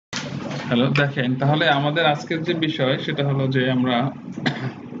Hello, দেখেন তাহলে আমাদের আজকের যে বিষয় সেটা হলো যে আমরা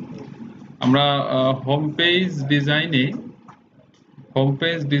আমরা হোম পেজ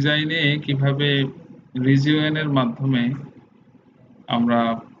ডিজাইনে কিভাবে রিজিওনের মাধ্যমে আমরা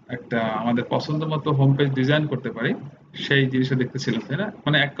একটা আমাদের পছন্দ মতো হোম পেজ ডিজাইন করতে পারি সেই জিনিসটা দেখতেছিলাম, তাই না?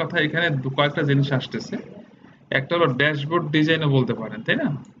 মানে এক কথা এখানে কয়েকটা জিনিস আসতেছে। একটা হলো ড্যাশবোর্ড ডিজাইনও বলতে পারেন, তাই না?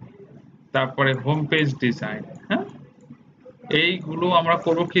 তারপরে হোম পেজ ডিজাইন, হ্যাঁ, এইগুলো আমরা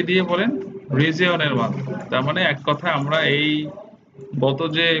করবো কি দিয়ে বলেন? রিজিওনের মাধ্যমে। তার মানে এক কথায় আমরা এই গত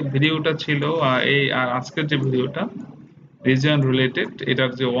যে ভিডিওটা ছিল আর আজকের যে ভিডিওটা রিজিয়ন রিলেটেড,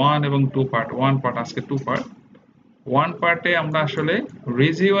 এটার যে ওয়ান এবং টু পার্ট, ওয়ান পার্ট আজকে টু পার্ট, ওয়ান পার্টে আমরা আসলে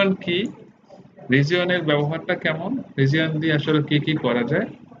রিজিয়ন কি, রিজিয়নের ব্যবহারটা কেমন, রিজিয়ন দিয়ে আসলে কি কি করা যায়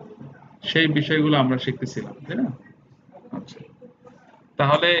সেই বিষয়গুলো আমরা শিখতেছিলাম, তাই না? আচ্ছা,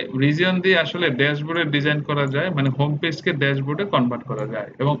 তাহলে রিজিয়ন দিয়ে আসলে ড্যাশবোর্ডে ডিজাইন করা যায়, মানে হোম পেজকে ড্যাশবোর্ডে কনভার্ট করা যায়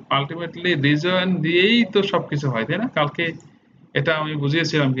এবং আলটিমেটলি রিজিয়ন দিয়েই তো সবকিছু হয়, তাই না? কালকে এটা আমি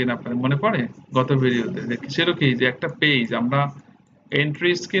বুঝিয়েছিলাম কিনা আপনার মনে পড়ে? গত ভিডিওতে যে ছিল কি, যে একটা পেজ আমরা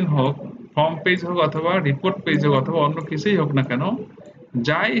এন্ট্রি স্ক্রিন হোক, ফর্ম পেজ হোক অথবা রিপোর্ট পেজ হোক অথবা অন্য কিছুই হোক না কেন,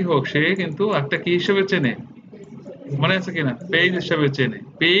 যাই হোক সে কিন্তু একটা কি হিসেবে চেনে, মনে আছে কিনা? পেজ হিসেবে চেনে।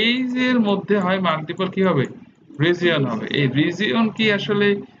 পেজের মধ্যে হয় মাল্টিপল কি হবে, রিজিয়ন হবে। এই রিজিয়ন কি আসলে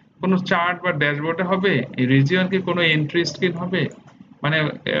কোনো চার্ট বা ড্যাশবোর্ডে হবে? এই রিজিয়ন কি কোনো এন্ট্রি স্ক্রিন হবে, মানে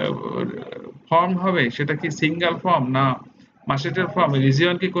ফর্ম হবে, সেটা কি সিঙ্গেল ফর্ম না মাসেটের ফর্ম?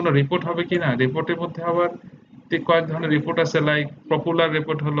 রিজিয়ন কি কোনো রিপোর্ট হবে কিনা? রিপোর্টের মধ্যে আবার কয়েক ধরনের রিপোর্ট আছে, লাইক পপুলার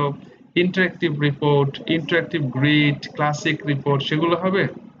রিপোর্ট হলো, interactive report, interactive grid, classic report, সেগুলো হবে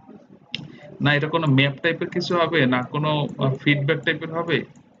না এটা কোনো ম্যাপ টাইপের কিছু হবে, না কোনো ফিডব্যাক টাইপের হবে?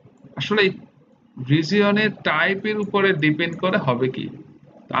 আসলে রিজিয়নের টাইপের উপরে ডিপেন্ড করে হবে কি।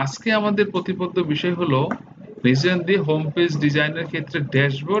 তো আজকে আমাদের প্রতিপাদ্য বিষয় হলো রিজিয়ন দিয়ে হোম পেজ ডিজাইনের ক্ষেত্রে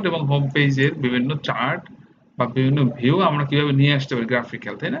ড্যাশবোর্ড এবং হোম পেজের বিভিন্ন চার্ট বা বিভিন্ন ভিউ আমরা কিভাবে নিয়ে আসতে পারি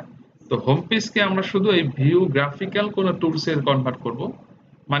গ্রাফিক্যাল, তাই না? তো হোম পেজকে আমরা শুধু এই ভিউ গ্রাফিক্যাল কোনো টুলসে কনভার্ট করব,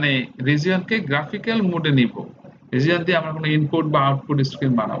 মানে রিজিয়নকে গ্রাফিক্যাল মোডে নিব। রিজিয়ন দিয়ে আমরা কোনো ইনপুট বা আউটপুট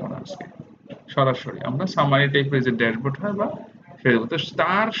স্ক্রিন বানাবো না আজকে, সরাসরি আমরা সামারি টাইপের যে ড্যাশবোর্ড হয় বা সেরকম। তো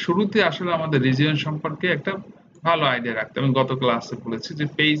তার শুরুতে আসলে আমাদের রিজিয়ন সম্পর্কে একটা ভালো আইডিয়া রাখতে, আমি গত ক্লাসে বলেছি যে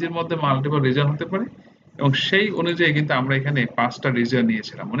পেজের মধ্যে মাল্টিপল রিজন হতে পারে এবং সেই অনুযায়ী কিন্তু আমরা এখানে পাঁচটা রিজন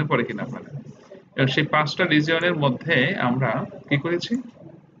নিয়েছিলাম, মনে পড়ে কিনা আপনাদের? এবং সেই পাঁচটা রিজিয়নের মধ্যে আমরা কি করেছি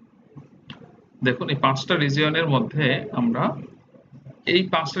দেখুন, এই পাঁচটা রিজিয়নের মধ্যে আমরা এই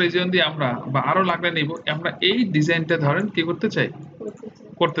পাঁচটা রিজিয়ন দিয়ে আমরা বা আরো লাগলে নিব, আমরা এই ডিজাইনটা ধরেন কি করতে চাই,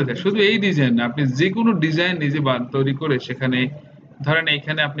 করতে চাই। শুধু এই ডিজাইন না, আপনি যে কোনো ডিজাইন নিজে তৈরি করে সেখানে ধরেন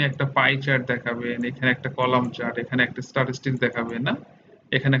এইখানে আপনি একটা পাই চার্ট দেখাবেন, এখানে একটা কলাম চার্ট, এখানে একটা স্ট্যাটিস্টিক্স দেখাবেন, না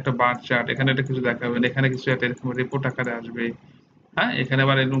এখানে একটা বার চার্ট, এখানে একটা কিছু দেখাবেন, এখানে কিছু একটা এরকম রিপোর্ট আকারে আসবে, হ্যাঁ, এখানে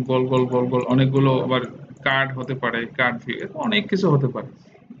আবার এরকম গোল গোল গোল গোল অনেকগুলো আবার কার্ড হতে পারে, কার্ড ভিউ, অনেক কিছু হতে পারে।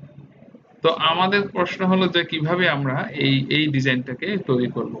 তো আমাদের প্রশ্ন হলো যে কিভাবে আমরা এই এই ডিজাইনটাকে তৈরি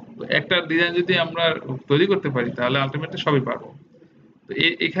করব। তো একটা ডিজাইন যদি আমরা তৈরি করতে পারি তাহলে আলটিমেটলি সবই পারবো। তো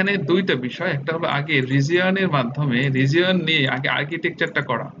এখানে দুইটা বিষয়, একটা হলো আগে রিজিয়নের মাধ্যমে রিজিয়ন নিয়ে আগে আর্কিটেকচারটা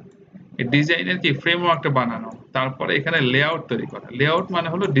করা, এই ডিজাইনের কি ফ্রেমওয়ার্কটা বানানো, তারপরে এখানে লেআউট তৈরি করা। লেআউট মানে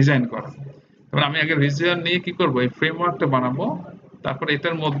হলো ডিজাইন করা। তারপর আমি আগে রিজিয়ন নিয়ে কি করব, এই ফ্রেমওয়ার্কটা বানাবো, তারপরে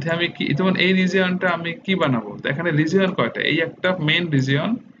এটার মধ্যে আমি কি, যেমন এই রিজিয়নটা আমি কি বানাবো, তো এখানে রিজিয়ন কয়টা, এই একটা মেইন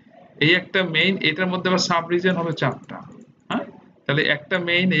রিজিয়ন, এই একটা মেইন, এটার মধ্যে আবার সাব রিজিয়ন হবে চারটা, হ্যাঁ? তাহলে একটা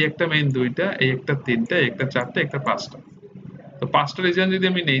মেইন, এই একটা মেইন দুইটা, এই একটা তিনটা, এই একটা চারটা, একটা পাঁচটা। তো পাঁচটা রিজিয়ন যদি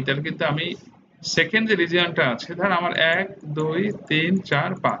আমি নেই তাহলে কিন্তু আমি সেকেন্ড যে রিজিয়নটা আছে, ধর আমার এক দুই তিন চার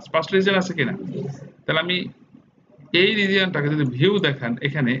পাঁচ, পাঁচটা রিজিয়ন আছে কিনা, তাহলে আমি এই রিজিয়নটাকে যদি ভিউ দেখান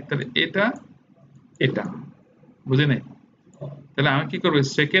এখানে, তাহলে এটা এটা বুঝে নেই। তাহলে আমি কি করবো,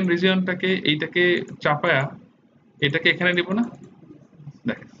 সেকেন্ড রিজিয়নটাকে এইটাকে চাপায়া এটাকে এখানে নিব না,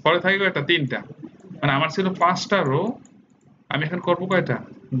 দেখেন পরে থাকবে একটা তিনটা, মানে আমার ছিল পাঁচটা রো, আমি এখন করবো কয়টা,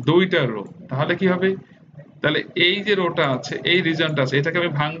 দুইটা রো। তাহলে কি হবে, তাহলে এই যে রোটা আছে, এই রিজনটা আছে, এটাকে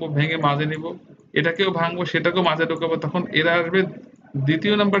আমি ভাঙবো, ভেঙে মাঝে নিব, এটাকেও ভাঙবো, সেটাকেও মাঝে ঢোকাবো, তখন এরা আসবে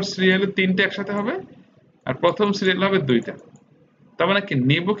দ্বিতীয় নাম্বার সিরিয়ালে তিনটে একসাথে হবে আর প্রথম সিরিয়াল হবে দুইটা। তার মানে কি,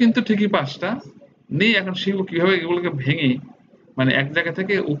 নেব কিন্তু ঠিকই পাঁচটা, নেই এখন শিখবো কিভাবে এগুলোকে ভেঙে, মানে এক জায়গা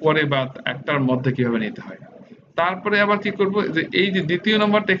থেকে উপরে বা একটার মধ্যে কিভাবে নিতে হয়। তারপরে আবার কি করব, যে এই যে দ্বিতীয়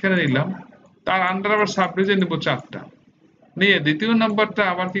নাম্বারটা এখানে নিলাম, তার আন্ডার আবার সাব রিজন নিব চারটা, নিয়ে দ্বিতীয় নাম্বারটা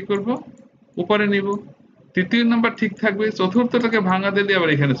আবার কি করব, উপরে নিব, তৃতীয় নাম্বার ঠিক থাকবে, চতুর্থটাকে ভাঙা দিলে আবার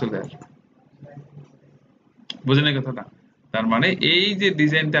এখানে চলে আসবে। বুঝলেন এই কথাটা? তার মানে এই যে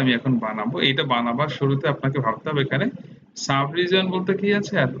ডিজাইনটা আমি এখন বানাবো, এইটা বানাবার শুরুতে আপনাকে ভাবতে হবে এখানে সাব রিজন বলতে কি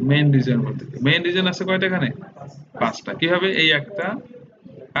আছে আর মেইন রিজন বলতে কি। মেইন রিজন আছে কয়টা এখানে, পাঁচটা। কিভাবে, এই একটা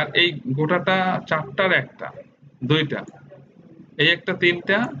আর এই গোটাটা চারটার একটা, দুইটা, এই একটা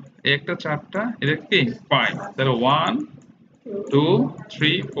তিনটা, এই একটা চারটা, এটা কি 5, তাহলে 1 2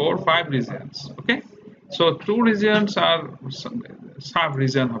 3 4 5 regions. Okay, so 2 regions are sub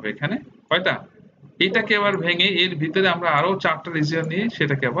region হবে এখানে কয়টা, এটাকে আবার ভেঙে এর ভিতরে আমরা আরো 4টা রিজিয়ন নিয়ে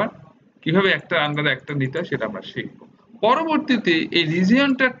সেটাকে আবার কিভাবে একটা আন্ডারে একটা নিতে হয় সেটা আমরা শিখবো। পরবর্তীতে এই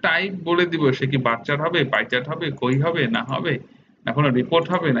রিজিয়নটার টাইপ বলে দিব, সে কি বার চার্ট হবে, পাই চার্ট হবে, কই হবে না হবে, না কোনো রিপোর্ট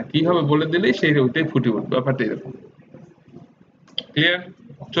হবে না কি হবে বলে দিলেই সেই ওইটাই ফুটে উঠবে, ব্যাপারটা এরকম। ক্লিয়ার?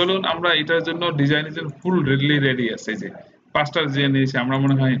 চলুন আমরা এটার জন্য ডিজাইনের জন্য ফুল রেডি আছে, যে 5টা রিজিয়ন নিয়েছি আমরা,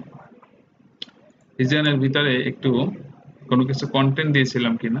 মনে হয় রিজিয়নের ভিতরে একটু কোনো কিছু কন্টেন্ট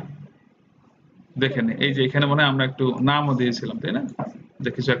দিয়েছিলাম কিনা দেখেন, এই যে এখানে মনে হয় আমরা একটু নামও দিয়েছিলাম, তাই না, যে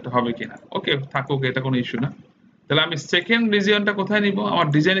কিছু একটা হবে কিনা। ওকে, থাকুক, এটা কোনো ইস্যু না। তাহলে আমি সেকেন্ড রিজিয়নটা কোথায় নিব, আমার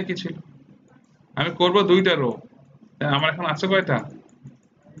ডিজাইনে কি ছিল, আমি করব 2টা রো, আমার এখন আছে কয়টা,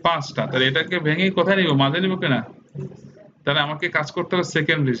 5টা, তাহলে এটাকে ভেঙে কোথায় নিব, মাঝে নিব কিনা, তাহলে আমাকে কাজ করতে হবে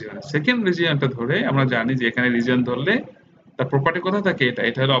সেকেন্ড রিজিয়নে। সেকেন্ড রিজিয়নটা ধরে আমরা জানি যে এখানে রিজিয়ন ধরলে তার প্রপার্টি কোথায় থাকে,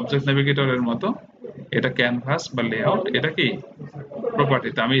 এটা হলো অবজেক্ট নেভিগেটরের মতো, এটা ক্যানভাস বা লেআউট, এটা কি প্রপার্টি।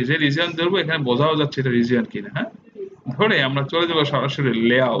 তো আমি যে রিজিয়ন ধরবো এখানে বোঝাও যাচ্ছে এটা রিজিয়ন কিনা। হ্যাঁ, ধরে আমরা চলে যাবো সরাসরি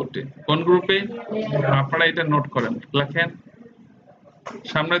লেআউটে। কোন গ্রুপে, আপনারা এটা নোট করেন, লেখেন।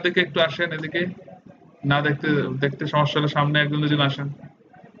 সামনের দিকে একটু আসেন, এদিকে না দেখতে দেখতে সমস্যা হলে সামনে একজন দুজন আসেন,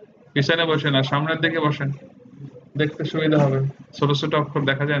 পিছনে বসেন আর সামনের দিকে বসেন, দেখতে সুবিধা হবে, ছোট ছোট অক্ষর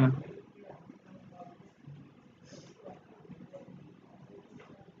দেখা যায় না।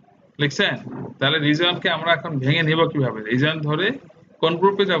 লিখছেন? তাহলে রিজনকে আমরা এখন ভেঙে নিব কিভাবে, রিজন ধরে কোন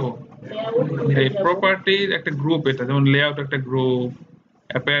গ্রুপে যাব, এই প্রপার্টির একটা গ্রুপ, এটা যেমন লেআউট একটা গ্রুপ,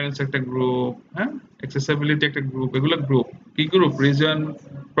 অ্যাপিয়ারেন্স একটা গ্রুপ, হ্যাঁ, অ্যাক্সেসিবিলিটি একটা গ্রুপ, এগুলো গ্রুপ। কি গ্রুপ, রিজন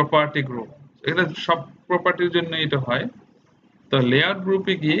প্রপার্টি গ্রুপ, এটা সব প্রপার্টির জন্য এটা হয়। তো লেআউট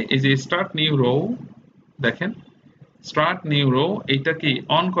গ্রুপে গিয়ে এই যে স্টার্ট নিউ রো, দেখেন স্টার্ট নিউ রো, এইটা কি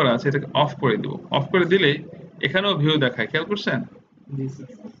অন করা আছে, এটাকে অফ করে দিব। অফ করে দিলে এখানেও ভিউ দেখায়, খেয়াল করছেন,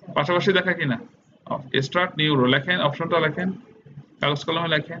 পাশাপাশি দেখায় কিনা। স্টার্ট নিউ রো লেখেন, অপশনটা লেখেন, কাগজ কলমে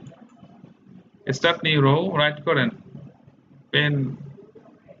লেখেন, স্টার্ট নিউ রো, রাইট করেন, পেন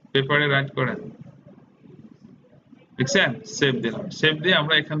পেপারে রাইট করেন, লিখছেন, সেভ দিলাম। সেভ দিয়ে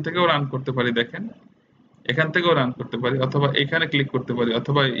আমরা এখান থেকেও রান করতে পারি, দেখেন এখান থেকেও রান করতে পারি, অথবা এখানে ক্লিক করতে পারি,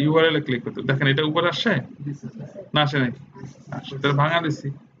 অথবা ইউআরএল এ ক্লিক করতে, দেখেন এটা উপরে আসছে না আসে নাকি, তাহলে ভাঙা দিছি।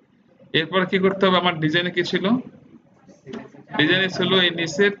 এরপর কি করতে হবে, আমার ডিজাইনে কি ছিল, ডিজাইনে ছিল এই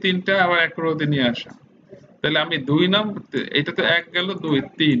নিচের 3টা আবার এক রোতে নিয়ে আসা। তাহলে আমি 2 নম্বর, এটা তো 1 গেল, 2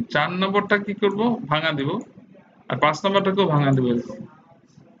 3, 4 নম্বরটা কি করব, ভাঙা দিব, আর 5 নম্বরটাকেও ভাঙা দিব এরকম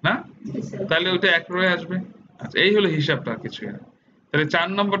না, তাহলে ওইটা এক রোয়ে আসবে। আচ্ছা, এই হলো হিসাবটা, আর কিছুই না। তাহলে 4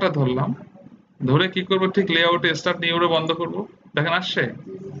 নম্বরটা ধরলাম, ধরে কি করব, ঠিক লেআউটে স্টার্ট নিউ রো বন্ধ করব, দেখেন আসছে।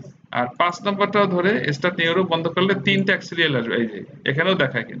 আর 5 নম্বরটাও ধরে স্টার্ট নিউ রো বন্ধ করলে 3টা সিরিয়াল আসবে, এই যে এখানেও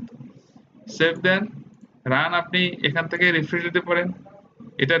দেখায় কিন্তু। সেভ দেন, রান, আপনি এখান থেকে রিফ্রেশ দিতে পারেন,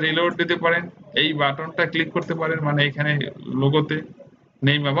 এটা রিলোড দিতে পারেন, এই বাটনটা ক্লিক করতে পারেন, মানে এখানে লোগোতে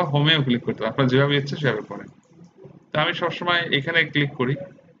নেই বা হোমেও ক্লিক করতে পারেন, আপনার যেভাবে ইচ্ছে সেভাবে করেন। তো আমি সবসময় এখানে ক্লিক করি,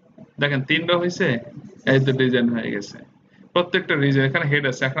 দেখেন 3টা হয়েছে, এই তো ডিজাইন হয়ে গেছে। প্রত্যেকটা রিজন এখানে হেড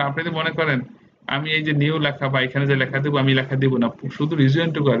আছে। এখন আপনি যদি মনে করেন আমি এই যে নিউ লেখা বা এখানে যে লেখা দেবো, আমি লেখা দিব না, শুধু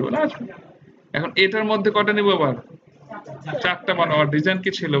রিজনটুকু আসবে না। এখন এটার মধ্যে কটা নিব, আবার 4টা বানাবো। ডিজাইন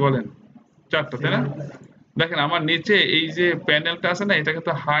কি ছিল বলেন, 4টা, তাই না? দেখেন আমার নিচে এই যে প্যানেলটা আছে না, এটাকে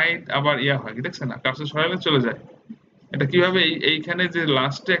তো হাইট আবার ইয়া হয়, দেখছেন না, কার্সর সরালে চলে যায়। এটা কিভাবে, এইখানে যে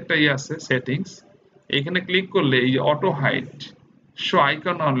লাস্টে একটা ইয়ে আছে সেটিংস, এইখানে ক্লিক করলে এই যে auto height, show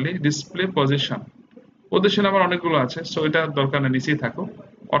icon only, display position, position আবার অনেকগুলো আছে, সো এটা দরকার নেই, নিচেই থাকো।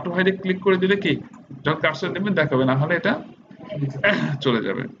 অটো হাইটে ক্লিক করে দিলে কি, যখন কার্সর নেবেন দেখাবে, না হলে এটা চলে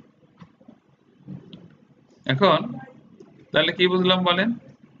যাবে। এখন তাহলে কি বুঝলাম বলেন,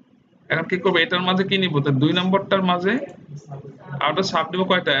 এখন কি করবো, এটার মাঝে কি নিব, তো 2 নম্বরটার মাঝে আউটার সাব দিব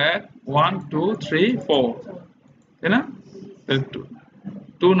কয়টা, 1 2 3 4, তাই না?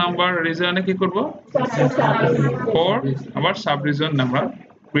 2 নাম্বার রিজনে কি করব, 4 আবার সাব রিজন আমরা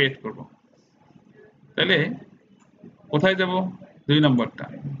ক্রিয়েট করব। তাহলে কোথায় যাব, 2 নাম্বারটা,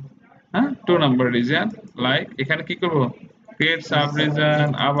 হ্যাঁ 2 নাম্বার রিজন, লাইক এখানে কি করব, ক্রিয়েট সাব রিজন,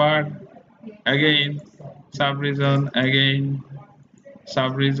 আবার again sub reason, again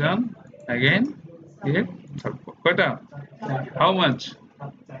sub reason, again create কয়টা, হাউ মাচ,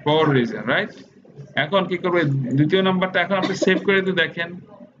 4 রিজন, রাইট। এখন কি করবে, দ্বিতীয় নাম্বারটা এখন আপনি সেভ করে দিয়ে দেখেন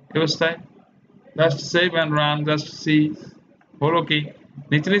এই অবস্থায়, just save and run, just see, হলো কি,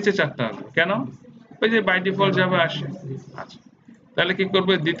 নিচে নিচে 4টা আসবে, কেন, ওই যে বাই ডিফল্ট যাবে আসে। আচ্ছা, তাহলে কি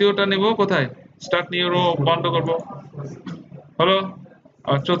করবে, দ্বিতীয়টা নেব কোথায়, স্টার্ট নিউ রো বন্ধ করব, হলো,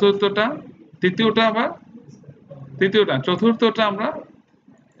 আর চতুর্থটা, তৃতীয়টা আবার তৃতীয়টা, চতুর্থটা আমরা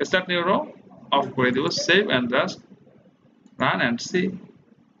স্টার্ট নিউ রো অফ করে দেব, save and just run and see.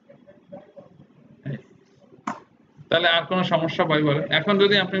 তাহলে আর কোনো সমস্যা পাই বলেন? এখন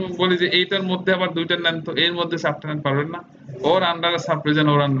যদি আপনি বলি যে এইটার মধ্যে আবার দুইটা নেন, তো এর মধ্যে সাবটা নেন, পারবেন না। ওর আন্ডারে সাব রিজন,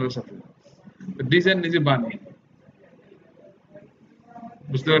 ওর আন্ডারে সাব রিজন, ডিজাইন নিজে বানিয়ে,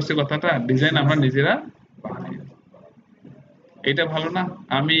 বুঝতে পারছি কথাটা? ডিজাইন আমরা নিজেরা বানাই। এটা ভালো না?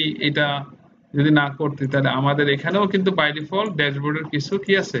 আমি এটা যদি না করতে, তাহলে আমাদের এখানেও কিন্তু বাই ডিফল্ট ড্যাশবোর্ডের কিছু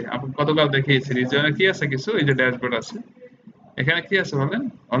কি আছে, আপনি গতকাল দেখিয়েছি রিজনের কি আছে কিছু, এই যে ড্যাশবোর্ড আছে, এখানে কি আছে বলেন?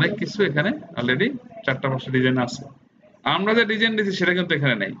 অনেক কিছু এখানে অলরেডি 4টা 5টা ডিজাইন আছে। আমরা যে ডিজাইন দিয়েছি সেটা কিন্তু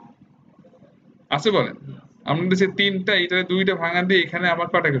এখানে নেই, আছে বলেন? আমরা দিয়েছি 3টা, এইটারে 2টা ভাঙা দিয়ে এখানে আবার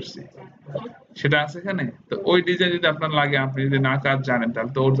কটা করছি, সেটা আছে এখানে। তো ওই ডিজাইন যদি আপনার লাগে, আপনি যদি না কাজ জানেন,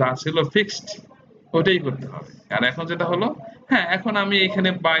 তাহলে তো ওর যা ছিল ফিক্সড, ওটাই করতে হবে। আর এখন যেটা হলো, হ্যাঁ এখন আমি এখানে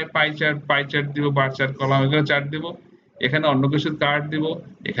পাই চার্ট দিব, বার চার্ট, কলাম, এগুলো চার্ট দিব, এখানে অন্য কিছুর কার্ড দিব,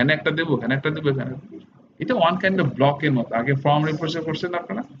 এখানে একটা দেব, এখানে একটা দেব, এখানে। এটা ওয়ান কাইন্ড অফ ব্লকের মতো। আগে ফর্ম রিপোর্টে করছেন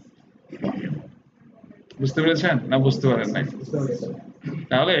আপনারা, বুঝতে পেরেছেন না বুঝতে পারেন নাই?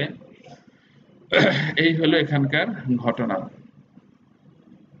 তাহলে এই হলো এখানকার ঘটনা।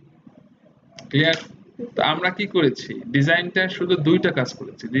 ক্লিয়ার? তো আমরা কি করেছি, ডিজাইনটা শুধু 2টা কাজ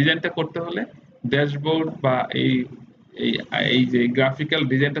করেছি। ডিজাইনটা করতে হলে ড্যাশবোর্ড বা এই এই এই যে গ্রাফিক্যাল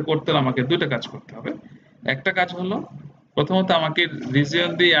ডিজাইনটা করতে হলে আমাকে 2টা কাজ করতে হবে। একটা কাজ হলো, প্রথমত আমাকে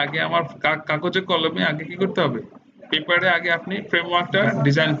রিজিয়ন দিয়ে আগে আমার কাগজে কলমে আগে কি করতে হবে, পেপারে আগে আপনি ফ্রেমওয়ার্কটা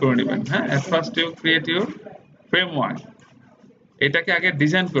ডিজাইন করে নেবেন। হ্যাঁ, at first you create your framework, এটাকে আগে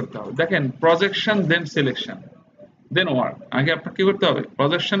ডিজাইন করতে হবে। দেখেন, প্রজেকশন দেন সিলেকশন দেন ওয়ার্ক। আগে আপনাকে কি করতে হবে,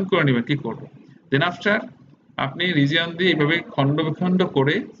 প্রজেকশন করে নেবেন কি করবো, দেন আফটার আপনি রিজিয়ন দিয়ে এইভাবে খণ্ড বিখণ্ড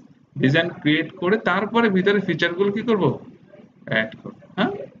করে ডিজাইন ক্রিয়েট করে তারপরে ভিতরে ফিচার গুলো কি করবো, অ্যাড করবো।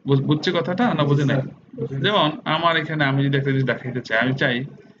 হ্যাঁ, বুঝছি কথাটা না বুঝে নাই? যেমন আমার এখানে আমি যদি একটা জিনিস দেখাইতে চাই, আমি চাই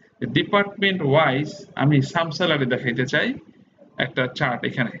ডিপার্টমেন্ট ওয়াইজ আমি সাম স্যালারি দেখাইতে চাই একটা চার্ট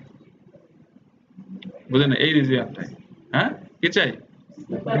এখানে, বুঝলেন? এই রিজিয়নটাই, হ্যাঁ কি চাই,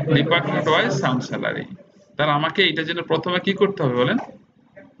 ডিপার্টমেন্ট ওয়াইজ সাম স্যালারি। তাহলে আমাকে এইটার জন্য প্রথমে কি করতে হবে বলেন,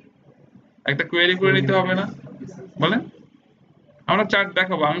 একটা কোয়েরি করে নিতে হবে না বলেন? আমরা চার্ট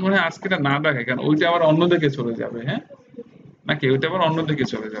দেখাবো, আমি মনে হয় আজকে এটা না দেখাই, কারণ ওইটা আবার অন্যদিকে চলে যাবে। হ্যাঁ, নাকি ওইটা আবার অন্যদিকে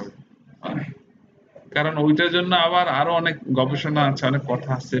চলে যাবে, কারণ ওইটার জন্য আবার আরো অনেক গবেষণা আছে, অনেক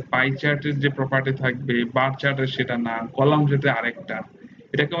কথা আছে। পাই চার্টের যে প্রপার্টি থাকবে, বার চার্টের সেটা না, কলাম যেটা আরেকটা,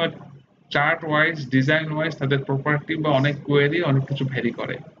 এরকম চার্ট ওয়াইজ, ডিজাইন ওয়াইজ তাদের প্রপার্টি বা অনেক কোয়েরি অনেক কিছু ভ্যারি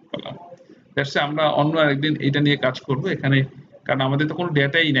করে কলাম। দ্যাটস আমরা অন্য একদিন এটা নিয়ে কাজ করব এখানে, কারণ আমাদের তো কোনো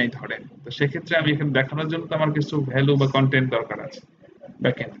ডেটাই নাই ধরেন। তো সেক্ষেত্রে আমি এখানে দেখানোর জন্য তো আমার কিছু ভ্যালু বা কন্টেন্ট দরকার আছে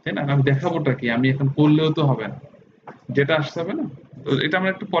ব্যাকএন্ড, তাই না? আমি দেখাবোটা কি, আমি এখন করলেও তো হবে না, ডেটা আসতে হবে না? তো এটা আমরা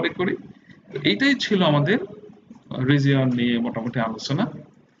একটু পরে করি। তো এইটাই ছিল আমাদের রিজিয়ন নিয়ে মোটামুটি আলোচনা।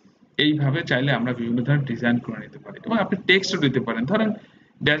 এইভাবে চাইলে আমরা বিভিন্ন ধরনের ডিজাইন করে নিতে পারি, এবং আপনি টেক্সটও দিতে পারেন। ধরেন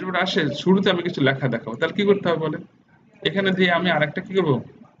ড্যাশবোর্ড আসে, শুরুতে আমি কিছু লেখা দেখাবো, তাহলে কি করতে হবে বলেন? এখানে দিয়ে আমি আরেকটা কি করবো,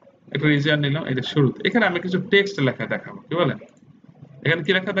 একটা রিজিয়ন নিলাম, এটা শুরুতে, এখানে আমি কিছু টেক্সট লেখা দেখাবো, কি বলেন? এখানে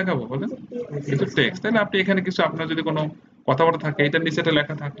কি লেখা দেখাবো বলেন? কিছু টেক্সট। তাহলে আপনি এখানে কিছু, আপনার যদি কোনো কথাবার্তা থাকে, এটার নিচে একটা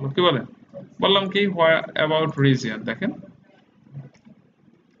লেখা থাকলো, কি বলেন? বললাম কি, হোয়াট অ্যাবাউট রিজিয়ন, দেখেন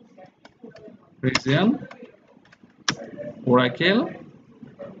রিজিয়ন, ওরাকেল,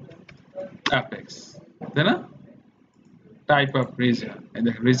 অ্যাপেক্স, তাই না? টাইপ অফ রিজিয়ন, এই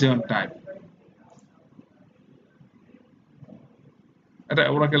দেখেন রিজিয়ন টাইপ, এটা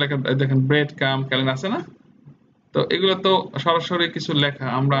ওরাকেল, দেখেন ব্রেড কাম ক্যালেন আছে না? তো এগুলো তো সরাসরি কিছু লেখা,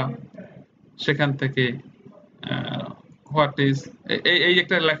 আমরা সেখান থেকে হোয়াট ইজ, এই এই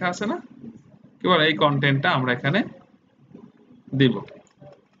একটা লেখা আছে না, কি বলে, এই কন্টেন্টটা আমরা এখানে দিব।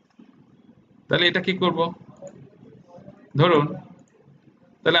 তাহলে এটা কি করব, ধরুন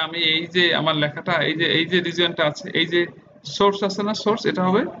তাহলে আমি এই যে আমার লেখাটা, এই যে রিজিয়নটা আছে, এই যে সোর্স আছে না, সোর্স, এটা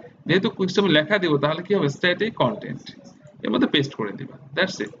হবে, যেহেতু কিছু আমি লেখা দিব, তাহলে কি হবে, স্ট্যাটিক কন্টেন্ট এর মধ্যে পেস্ট করে দিবা,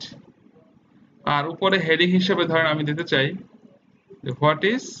 দ্যাটস ইট। আর উপরে হেডিং হিসেবে ধরেন আমি দিতে চাই হোয়াট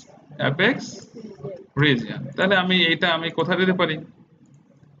ইজ অ্যাপেক্স রিজিয়ন, তাহলে আমি এইটা আমি কোথায় দিতে পারি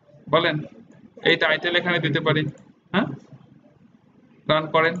বলেন? এই টাইটেল এখানে দিতে পারি। হ্যাঁ, রান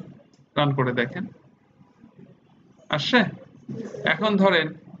করেন, রান করে দেখেন আসছে। এখন ধরেন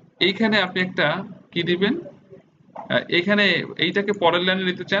এইখানে আপনি একটা কি দিবেন, এখানে এইটাকে পরের লাইনে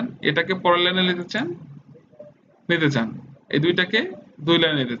নিতে চান, এটাকে পরের লাইনে নিতে চান, এই দুইটাকে 2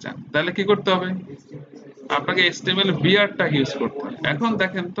 লাইনে নিতে চান, তাহলে কি করতে হবে, আপনাকে HTML বিআর ট্যাগ ইউজ করতে হবে। এখন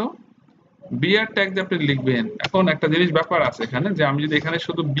দেখেন তো, বিআর ট্যাগ দিয়ে আপনি লিখবেন, এখন একটা জিনিস ব্যাপার আছে এখানে, যে আমি যদি এখানে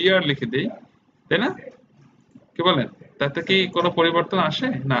শুধু বিআর লিখে দেই, তাই না, কি বলেন? তাতে কি কোনো পরিবর্তন আসে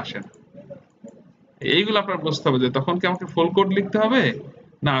না আসে না? এইগুলো আপনার বুঝতে হবে যে তখন কি আমাকে ফুল কোড লিখতে হবে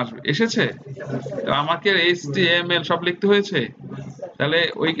না আসবে এসেছে, আমাকে HTML সব লিখতে হয়েছে। তাহলে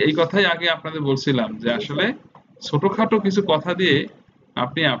ওই এই কথাই আগে আপনাদের বলছিলাম যে আসলে ছোটখাটো কিছু কথা দিয়ে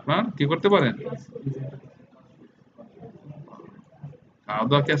আপনি আপনার কি করতে পারেন। খাওয়া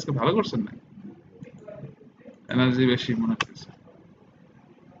দাওয়া কি আজকে ভালো করছেন না? এনার্জি বেশি মনে হচ্ছে।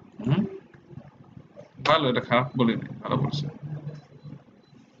 হুম, ভালো, এটা খারাপ বলিনি, ভালো বলছেন।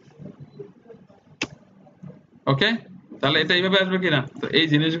 ওকে, তাহলে এটা এইভাবে আসবে কিনা, তো এই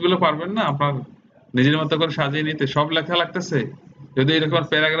জিনিসগুলো পারবেন না আপনার নিজের মতো করে সাজিয়ে নিতে। সব লেখা লাগতেছে, যদি এরকম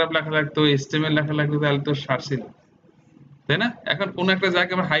প্যারাগ্রাফ লেখা লাগতো, HTML লেখা লাগতো, তাহলে তো সারছিল, তাই না? এখন কোন একটা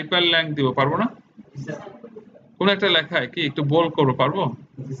জায়গায় আমরা হাইপার লিংক দিব, পারবো না? কোন একটা লেখায় কি একটু বোল্ড করবো, পারবো?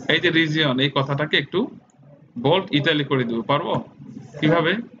 এই যে রিজিয়ন, এই কথাটাকে একটু বোল্ড ইটালি করে দিব, পারবো?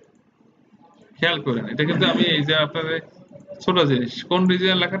 কিভাবে খেয়াল করেন, এটা কিন্তু আমি এই যে আপনাদের ছোট জিনিস, কোন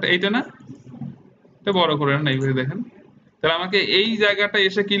রিজিয়ন লেখাটা এইটা না, এটা বড় করে না, এইভাবে দেখেন। তাহলে আমাকে এই জায়গাটা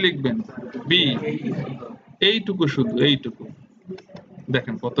এসে কি লিখবেন, বি, এইটুকু, শুধু এইটুকু,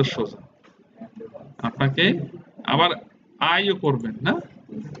 দেখেন কত সোজা। আপনাকে আবার আইও করবেন না,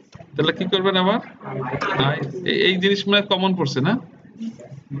 তাহলে কি করবেন আবার আই, এই জিনিস মানে কমন পড়ছে না?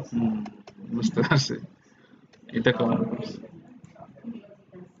 হুম, বুঝতে পারছি, এটা কমন পড়ছে।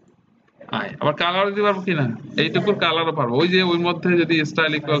 আই আবার কালার দিতে পারবো কিনা, এইটুকুর কালারও পারবো, ওই যে ওই মধ্যে যদি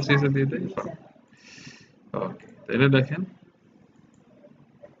স্টাইল ইকুয়াল সিএস দিয়ে দেই পারবো। ওকে, তাহলে দেখেন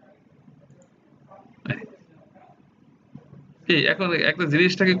কি এখন একটা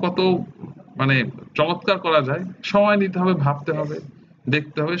জিনিসটাকে কত মানে চমৎকার করা যায়। সময় নিতে হবে, ভাবতে হবে,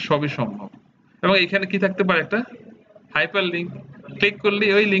 দেখতে হবে, সবই সম্ভব। এবং এখানে কি থাকতে পারে, একটা হাইপার লিঙ্ক, ক্লিক করলে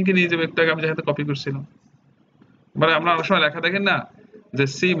ওই লিঙ্কে নিয়ে যাবে, একটু আগে আমি যেখানে কপি করছিলাম। মানে আমরা অনেক সময় লেখা দেখেন না, যে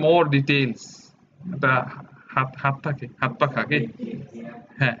সি মোর ডিটেইলস, একটা হাত হাত থাকে, হাত পা থাকে,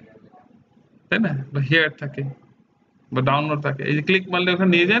 হ্যাঁ, তাই না, বা হেয়ার থাকে, বা ডাউনলোড থাকে, এই যে ক্লিক মারলে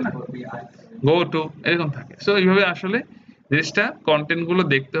ওখানে নিয়ে যায় না, গো টু, এরকম থাকে। সো এইভাবে আসলে জিনিসটা কন্টেন্ট গুলো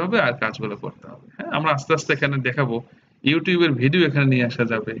দেখতে হবে আর কাজগুলো করতে হবে। হ্যাঁ, আমরা আস্তে আস্তে এখানে দেখাবো, ইউটিউবের ভিডিও এখানে নিয়ে আসা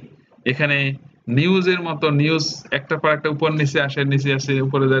যাবে। এখানে নিউজের মতো নিউজ একটার পর একটা উপর নিচে আসে, নিচে আসে,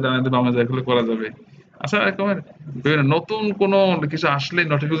 উপরে যায়, ডানাতে বামে যায়, এগুলো করা যাবে। আচ্ছা, এরকমের বিভিন্ন নতুন কোনো কিছু আসলে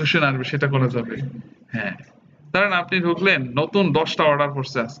নোটিফিকেশন আসবে, সেটা করা যাবে। হ্যাঁ, ধরেন আপনি ঢুকলেন, নতুন 10টা অর্ডার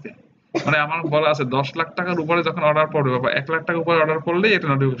করছে আজকে, মানে আমার বলা আছে 10 লাখ টাকার উপরে যখন অর্ডার পড়বে বা 1 লাখ টাকার উপরে অর্ডার করলেই এটা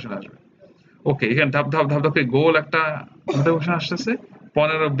নোটিফিকেশন আসবে। ওকে, এখানে ধাপ ধাপ ধাপ ধাপ করে গোল একটা নোটিফিকেশন আসতেছে,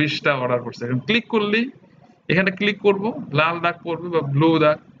 15-20টা অর্ডার করছে। এখন ক্লিক করলেই, এখানে ক্লিক করব, লাল দাগ পড়বে বা ব্লু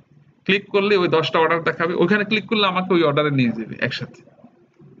দাগ, ক্লিক করলে ওই 10টা অর্ডার দেখাবে, ওখানে ক্লিক করলে আমাকে ওই অর্ডারে নিয়ে যাবে একসাথে,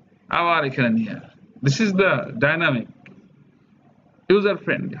 আবার এখানে নিয়ে আসবে। This is the dynamic, user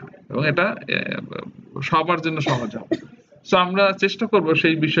friendly হয়, এবং এটা সবার জন্য সহজ হবে। সো আমরা চেষ্টা করব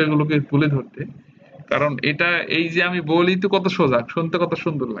সেই বিষয়গুলোকে তুলে ধরতে, কারণ এটা এই যে আমি বলি তো কত সোজা, শুনতে কত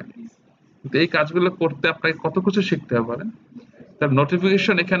সুন্দর লাগে, কিন্তু এই কাজগুলো করতে আপনাকে কত কিছু শিখতে হবে বলেন। তার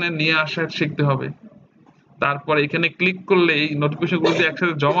নোটিফিকেশন এখানে নিয়ে আসা শিখতে হবে, তারপরে এখানে ক্লিক করলে এই নোটিফিকেশন গুলো যে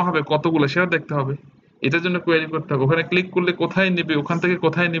একসাথে জমা হবে কতগুলো সেটা দেখতে হবে, এটার জন্য কোয়েরি করতে হবে, ওখানে ক্লিক করলে কোথায় নেবে, ওখান থেকে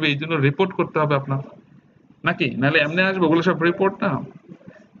কোথায় নেবে, এই জন্য রিপোর্ট করতে হবে আপনার, নাকি নাহলে এমনি আসবে ওগুলো সব রিপোর্ট না।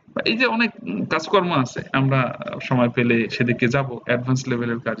 এই যে অনেক কাজকর্ম আছে, আমরা সময় পেলে সেদিকে যাব, অ্যাডভান্স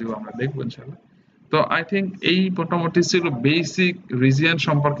লেভেলের কাজও আমরা দেখবো ইনশাআল্লাহ। তো আই থিঙ্ক এই মোটামুটি ছিল বেসিক রিজিয়ন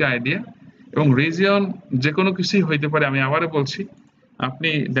সম্পর্কে আইডিয়া। এবং রিজিয়ন যে কোনো কিছুই হইতে পারে, আমি আবারও বলছি। আপনি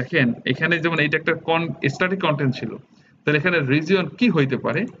দেখেন এখানে যেমন এইটা একটা স্ট্যাটিক কন্টেন্ট ছিল, তাহলে এখানে রিজিয়ন কি হইতে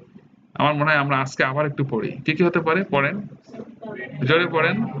পারে, আমার মনে হয় আমরা আজকে আবার একটু পড়ি, কি কি হতে পারে, পড়েন, জোরে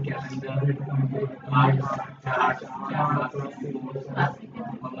পড়েন।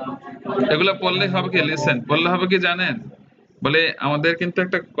 এগুলা পড়লে হবে কি, লিসেন, পড়লে হবে কি জানেন, বলে আমাদের কিন্তু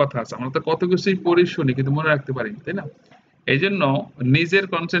একটা কথা আছে, আমরা তো কত কিছুই পড়ি শুনি কিন্তু মনে রাখতে পারি না, তাই না? এই জন্য নিজের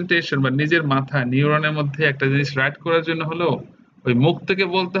কনসেন্ট্রেশন বা নিজের মাথায় নিউরনের মধ্যে একটা জিনিস রাইট করার জন্য হলো ওই মুখ থেকে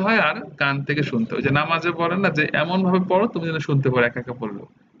বলতে হয় আর কান থেকে শুনতে হয়। ওই যে নামাজে পড়েন না, যে এমন ভাবে পড়ো তুমি যেন শুনতে পারো, একা একা পড়লো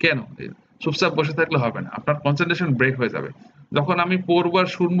কেন, চুপচাপ বসে থাকলে হবে না, আপনার কনসেন্ট্রেশন ব্রেক হয়ে যাবে। যখন আমি পড়বো আর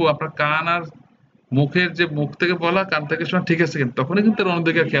শুনবো, আপনার কান আর মুখের যে মুখ থেকে বলা কান থেকে শোনা ঠিক আছে, কিন্তু তখনই কিন্তু আর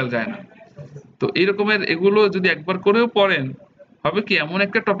অন্যদিকে খেয়াল যায় না। তো এইরকমের এগুলো যদি একবার করেও পড়েন, হবে কি এমন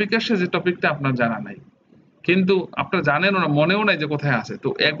একটা টপিক আসে যে টপিকটা আপনার জানা নাই, কিন্তু আপনার জানেনও না, মনেও নাই যে কোথায় আছে, তো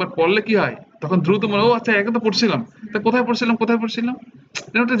একবার পড়লে কি হয়, তখন দ্রুত মনে, ও আচ্ছা একে তো পড়ছিলাম, তা কোথায় পড়ছিলাম, কোথায় পড়ছিলাম,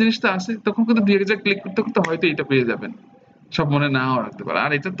 এরকম একটা জিনিসটা আছে, তখন কিন্তু দুই এক জায়গায় ক্লিক করতে করতে হয়তো এটা পেয়ে যাবেন, সব মনে নাও রাখতে পারে।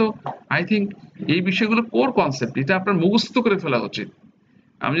 আর এটা তো আই থিঙ্ক এই বিষয়গুলো কোর কনসেপ্ট, এটা আপনার মুখস্থ করে ফেলা উচিত।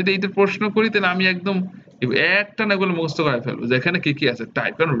 আমি যদি এইটা প্রশ্ন করি, তাহলে আমি একদম একটা না এগুলো মুখস্থ করে ফেলবো যে এখানে কি কি আছে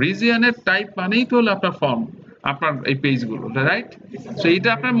টাইপ, কারণ রিজিয়নের টাইপ মানেই তো হলো আপনার ফর্ম, আপনার এই পেজগুলো, রাইট? সো এইটা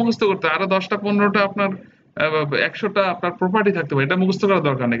আপনার মুখস্থ করতে হবে। আরো 10টা 15টা আপনার 100টা আপনার প্রপার্টি থাকতে পারে, এটা মুখস্থ করার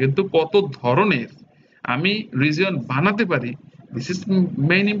দরকার নেই, কিন্তু কত ধরনের আমি রিজিয়ন বানাতে পারি, দিস ইজ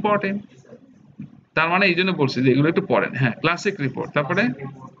মেইন ইম্পর্টেন্ট। তার মানে এই জন্য বলছি যে এগুলো একটু পড়েন। হ্যাঁ, ক্লাসিক রিপোর্ট, তারপরে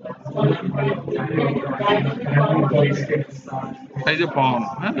এই যে ফর্ম,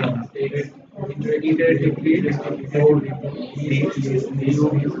 হ্যাঁ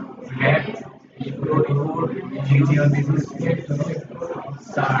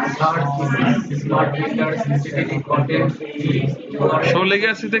শো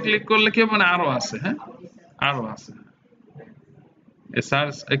লেগাসিতে ক্লিক করলে কি মানে আরো আছে, হ্যাঁ আরো আছে,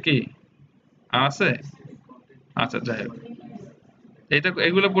 সার্চ কি আছে? আচ্ছা যাই হোক, এটা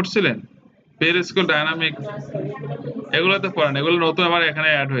এগুলো পড়ছিলেন, পের স্কুল ডায়নামিক, এগুলো তো পড়েন, এগুলো নতুন আবার এখানে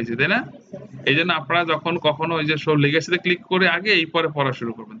অ্যাড হয়েছে, তাই না? এই জন্য আপনারা যখন কখনো ওই যে শো লেগেসিতে ক্লিক করে আগে এই পরে পড়া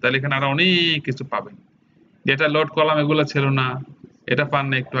শুরু করবেন, তাহলে এখানে আরো অনেক কিছু পাবেন। যেটা লোড কলাম এগুলো ছিল না, এটা পান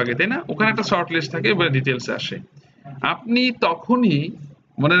না একটু আগে, তাই না? ওখানে একটা শর্ট লিস্ট থাকে, এবার ডিটেলস আসে। আপনি তখনই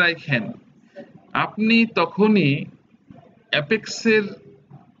মনে রাখেন, আপনি তখনই অ্যাপেক্সের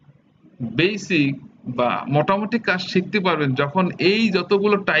বেসিক বা মোটামুটি কাজ শিখতে পারবেন যখন এই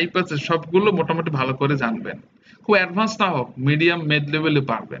যতগুলো টাইপ আছে সবগুলো মোটামুটি ভালো করে জানবেন। খুব অ্যাডভান্স না হোক, মিডিয়াম মিড লেভেলে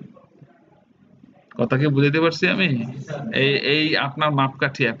পারবেন। কথা কি বুঝাতে পারছি আমি? এই এই আপনার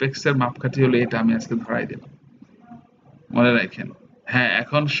মাপকাঠি, অ্যাপেক্স এর মাপকাঠি হলো এটা, আমি আজকে ধরাই দিলাম, মনে রাখেন। হ্যাঁ,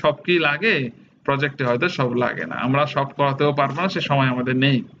 এখন সব কি লাগে প্রজেক্টে, হয়তো সব লাগে না, আমরা সব করাতেও পারবো না, সে সময় আমাদের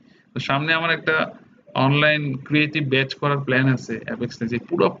নেই। তো সামনে আমার একটা অনলাইন ক্রিয়েটিভ ব্যাচ করার প্ল্যান আছে অ্যাপেক্স নিয়ে, যে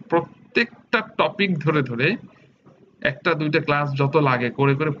পুরো প্রত্যেকটা টপিক ধরে ধরে একটা দুইটা ক্লাস যত লাগে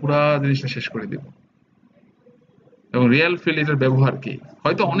করে করে পুরো জিনিসটা শেষ করে দিব। এবং রিয়েল ফিল্ড এটার ব্যবহার কি,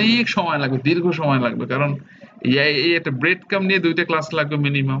 হয়তো অনেক সময় লাগবে, দীর্ঘ সময় লাগবে, কারণ এই একটা ব্রেড কাম নিয়ে 2টা ক্লাস লাগবে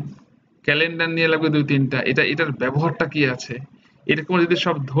মিনিমাম, ক্যালেন্ডার নিয়ে লাগবে 2-3টা, এটার ব্যবহারটা কি আছে, এরকম যদি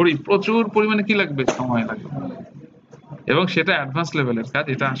সব ধরি প্রচুর পরিমাণে কি লাগবে, সময় লাগবে। এবং সেটা অ্যাডভান্স লেভেলের কাজ,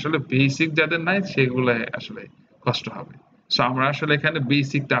 এটা আসলে বেসিক যাদের নাই সেগুলো আসলে কষ্ট হবে। সো আমরা আসলে এখানে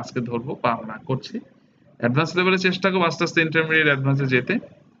বেসিকটা আজকে ধরবো বা আমরা করছি, অ্যাডভান্স লেভেলে চেষ্টা করবো আস্তে আস্তে ইন্টারমিডিয়েট অ্যাডভান্সে যেতে।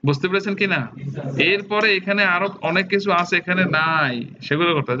 বুঝতে পেরেছেন কিনা? এরপরে এখানে আরো অনেক কিছু আছে এখানে নাই, সেগুলো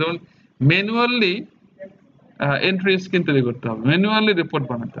করতে হবে। যেমন ম্যানুয়ালি এন্ট্রি স্ক্রিন তৈরি করতে হবে, ম্যানুয়ালি রিপোর্ট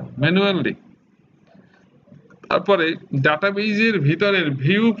বানাতে হবে ম্যানুয়ালি। তারপরে ডাটাবেজের ভিতরের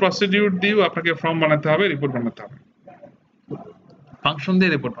ভিউ প্রসিডিউর দিয়েও আপনাকে ফর্ম বানাতে হবে, রিপোর্ট বানাতে হবে, ফাংশন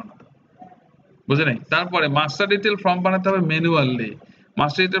দিয়ে রিপোর্ট বানাতে হবে। বুঝে নাই? তারপরে মাস্টার ডিটেল ফর্ম বানাতে হবে ম্যানুয়ালি,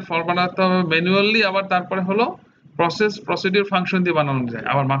 মাস্টার ডিটেল ফর্ম বানাতে হবে ম্যানুয়ালি। আবার তারপরে হলো প্রসেস প্রসিডিউর ফাংশন দিয়ে বানানো যায়।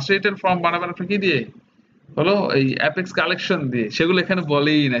 আবার মাস্টার ডিটেল ফর্ম বানাবেন আপনি কি দিয়ে? হলো এই অ্যাপেক্স কালেকশন দিয়ে। সেগুলো এখানে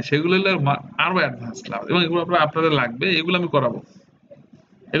বলেই না, সেগুলো হলো আরো অ্যাডভান্স ক্লাস, এবং এগুলো আপনাদের লাগবে, এগুলো আমি করাবো,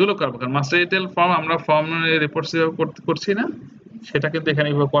 এগুলো করবো। কারণ মাস্টার ডিটেল ফর্ম আমরা ফর্ম রিপোর্ট যেভাবে করছি না, সেটা কিন্তু এখানে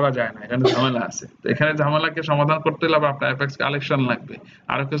এইভাবে করা যায় না, এখানে ঝামেলা আছে। তো এখানে ঝামেলাকে সমাধান করতে হলে আবার আপনার অ্যাপেক্স কালেকশন লাগবে,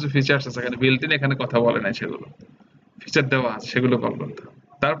 আরো কিছু ফিচার্স আছে এখানে বিল্ট ইন, এখানে কথা বলে নাই, সেগুলো ফিচার দেওয়া আছে, সেগুলো কল করতে হবে।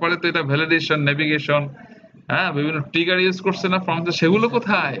 তারপরে তো এটা ভ্যালিডেশন, নেভিগেশন, হ্যাঁ বিভিন্ন ট্রিগার ইউজ করছে না ফর্ম, সেগুলো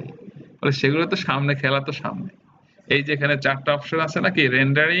কোথায়? বলে সেগুলো তো সামনে, খেলা তো সামনে। এই যে এখানে 4টা অপশন আছে নাকি,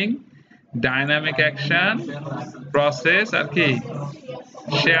 রেন্ডারিং, ডাইনামিক অ্যাকশন, প্রসেস আর কি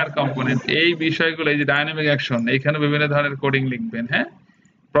শেয়ার কম্পোনেন্ট, এই বিষয়গুলো। এই যে ডাইনামিক অ্যাকশন, এখানে বিভিন্ন ধরনের কোডিং লিখবেন, হ্যাঁ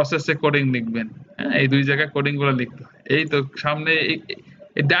প্রসেসে কোডিং লিখবেন, হ্যাঁ এই 2 জায়গায় কোডিং গুলো লিখতে হয়। এই তো সামনে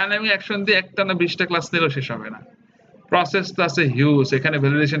এই ডাইনামিক অ্যাকশন দিয়ে একটা না 20টা ক্লাস নিলেও শেষ হবে না। প্রসেস তো আছে হিউজ, এখানে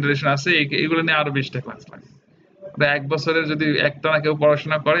ভ্যালিডেশন টেলিডেশন আছে, এইগুলো নিয়ে আরো 20টা ক্লাস লাগে। 1 বছরের যদি একটানা কেউ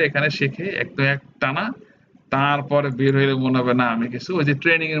পড়াশোনা করে এখানে শিখে এক তো এক টানা, তারপরে বের হইলে মনে হবে না আমি কিছু, ওই যে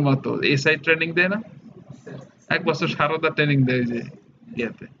ট্রেনিং এর মতো এসআই ট্রেনিং দেয় না, 1 বছর সারদা ট্রেনিং দেয় যে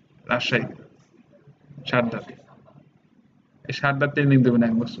ইয়েতে, রাজশাহীতে সারদাতে, এই সারদা ট্রেনিং দেবেন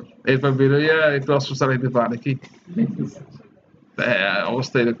 1 বছর, এরপর বের হইয়া একটু অস্ত্র চালাইতে পারে কি,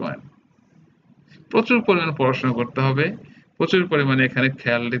 অবস্থা এরকম। প্রচুর পরিমাণে পড়াশোনা করতে হবে, প্রচুর পরিমাণে এখানে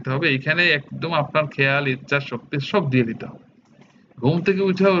খেয়াল দিতে হবে, এখানে একদম আপনার খেয়াল, ইচ্ছা শক্তি সব দিয়ে দিতে হবে। ঘুম থেকে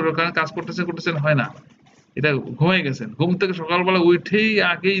উঠে কারণ কাজ করতেছেন হয় না, এটা ঘুমিয়ে গেছেন, ঘুম থেকে সকালবেলা উঠেই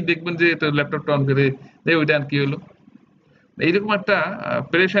আগেই দেখবেন যে এটা ল্যাপটপটা অন করে ওইটা আর কি হলো, এইরকম একটা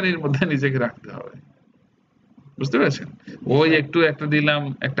পেরেশানির মধ্যে নিজেকে রাখতে হবে। বুঝতে পেরেছেন? ওই একটু একটা দিলাম,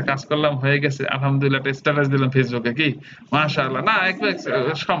 একটা কাজ করলাম, হয়ে গেছে আলহামদুলিল্লাহ, একটা স্ট্যাটাস দিলাম ফেসবুকে, কি মাশাআল্লাহ, না একটু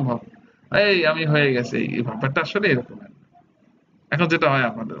সম্ভব, এই আমি হয়ে গেছে, এই ব্যাপারটা আসলে এরকম এখন যেটা হয়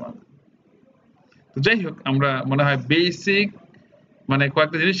আপনাদের মাঝে। তো যাই হোক, আমরা মনে হয় বেসিক মানে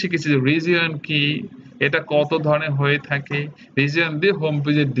কয়েকটা জিনিস শিখেছি, যে রিজিয়ন কি, এটা কত ধরনের হয়ে থাকে, রিজিয়ন দিয়ে হোম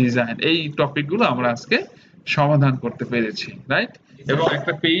পেজের ডিজাইন, এই টপিক গুলো আমরা আজকে সমাধান করতে পেরেছি, রাইট? এবং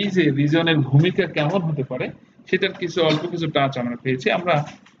একটা পেজে রিজিয়নের ভূমিকা কেমন হতে পারে সেটার কিছু অল্প কিছু টাচ আমরা পেয়েছি। আমরা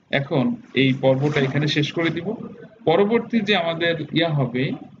এখন এই পর্বটা এখানে শেষ করে দিব। পরবর্তী যে আমাদের হবে,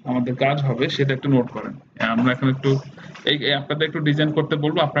 আমাদের কাজ হবে সেটা একটু নোট করেন। আমরা এখন একটু আপনাদের একটু ডিজাইন করতে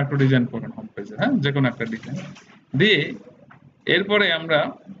বলবো, আপনারা একটু ডিজাইন করেন হোম পেজে, হ্যাঁ, যে কোনো একটা ডিজাইন দিয়ে এরপরে আমরা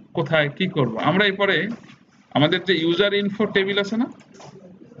কোথায় কি করব? আমরা এরপরে আমাদের যে ইউজার ইনফো টেবিল আছে না,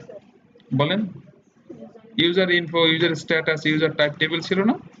 বলেন, user info, user status, user type table ছিল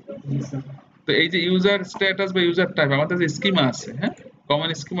না? তো এই যে ইউজার স্ট্যাটাস বা ইউজার টাইপ, আমাদের যে স্কিমা আছে, হ্যাঁ, কমন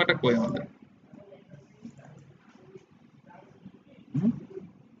স্কিমাটা কই আমাদের? হুম?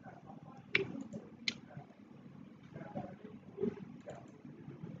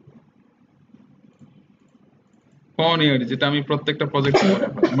 কোন ইয়ার, যেটা আমি প্রত্যেকটা প্রজেক্টে করে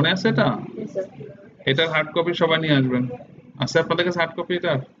ফেলাই, মনে আছে এটা? এটার হার্ড কপি সবাই নিয়ে আসবেন। আছে আপনাদের কাছে হার্ড কপি?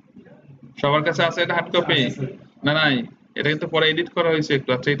 এটা সবার কাছে আছে? এটা হার্ড কপি না? নাই, এটা কিন্তু পরে এডিট করা হয়েছে একটু।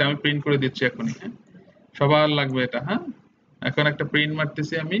 আচ্ছা, এটা আমি প্রিন্ট করে দিচ্ছি এখনই, হ্যাঁ, সবার লাগবে এটা, হ্যাঁ। এখন একটা প্রিন্ট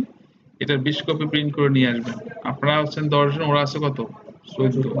মারতেছি আমি, এটার 20 কপি প্রিন্ট করে নিয়ে আসবেন। আপনারা হচ্ছেন 10 জন, ওরা আছে কত?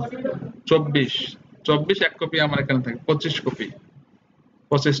 14, 24, 24 এক কপি আমার এখানে থাকে, 25 কপি,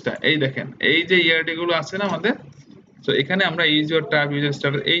 25টা। এই দেখেন, এই যে ইয়ারডি গুলো আছে না আমাদের, তো এখানে আমরা ইউজার টাইপ, ইউজার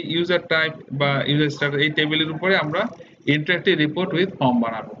স্ট্যাটাস, এই ইউজার টাইপ বা ইউজার স্ট্যাটাস এই টেবিলের উপরে আমরা ইন্টারেক্টিভ রিপোর্ট উইথ ফর্ম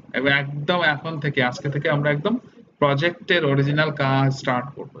বানাবো। এবং একদম এখন থেকে, আজকে থেকে আমরা একদম প্রজেক্টের অরিজিনাল কাজ স্টার্ট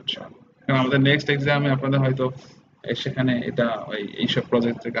করবো ইনশাআল্লাহ। কারণ আমাদের নেক্সট এক্সামে আপনাদের হয়তো সেখানে এটা ওই এইসব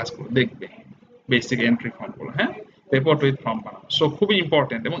প্রজেক্টের কাজ করে দেখবে, বেসিক এন্ট্রি ফর্ম গুলো, হ্যাঁ, রিপোর্ট উইথ ফর্ম বানাবো। সো খুবই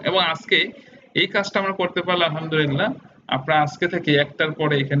ইম্পর্টেন্ট। এবং এবং আজকে এই কাজটা আমরা করতে পারলে আলহামদুলিল্লাহ, আপনারা আজকে থেকে একটার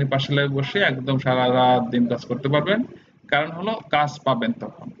পরে এখানে পাশে লাগে বসে একদম সারা রাত দিন কাজ করতে পারবেন। কারণ হলো কাজ পাবেন,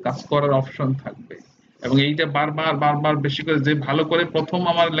 তখন কাজ করার অপশন থাকবে। এবং এইটা বারবার বারবার বেশি করে, যে ভালো করে প্রথম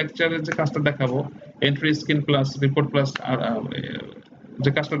আমার লেকচারের যে কাজটা দেখাবো, entry screen plus report plus, আর যে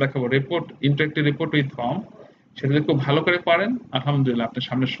কাজটা দেখাবো report, interactive report with form, সেটা যদি খুব ভালো করে পারেন আলহামদুলিল্লাহ আপনার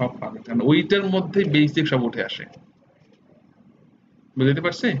সামনে সব পাবেন, কারণ ওইটার মধ্যেই বেসিক সব উঠে আসে। বুঝতে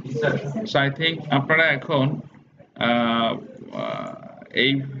পারছি? সো আই থিঙ্ক আপনারা এখন আহ, আহ,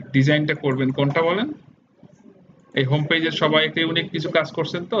 এই ডিজাইনটা করবেন কোনটা বলেন? এই হোম পেজের সবাই একটা ইউনিক কিছু কাজ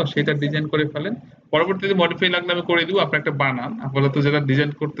করছেন, তো সেটা ডিজাইন করে ফেলেন। পরবর্তীতে মডিফাই লাগলে আমি করে দিব, আপনি একটা বানান। আপাতত যেটা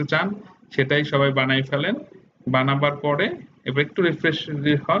ডিজাইন করতে চান সেটাই সবাই বানাই ফেলেন। বানাবার পরে এবার একটু রিফ্রেশ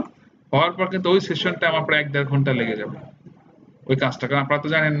হন, হওয়ার পর কিন্তু ওই সেশনটা আমার প্রায় 1-1.5 ঘন্টা লেগে যাবে ওই কাজটা। কারণ আপনারা তো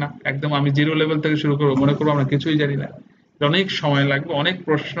জানেন না, একদম আমি জিরো লেভেল থেকে শুরু করবো, মনে করবো আমরা কিছুই জানি না। অনেক সময় লাগবে, অনেক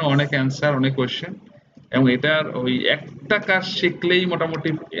প্রশ্ন, অনেক অ্যান্সার, অনেক কোয়েশ্চেন। এবং এটার ওই একটা কাজ শিখলেই মোটামুটি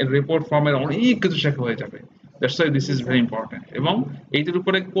রিপোর্ট ফর্মের অনেক কিছু শেখা হয়ে যাবে। That's why this is very important. এবং এইটার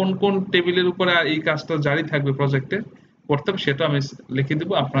উপরে কোন কোন টেবিলের উপরে এই কাজটা জারি থাকবে প্রজেক্টে করতে হবে, সেটা আমি লিখে দিব,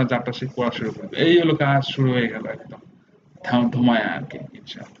 আপনারা যাটা শিখ পড়া শুরু করবেন। এই হলো কাজ শুরু হয়ে গেল একদম ধুমায় আর কি,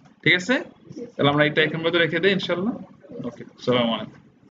 ইনশাআল্লাহ। ঠিক আছে, তাহলে আমরা এটা এখন মধ্যে রেখে দিই ইনশাআল্লাহ। ওকে, আসসালামু আলাইকুম।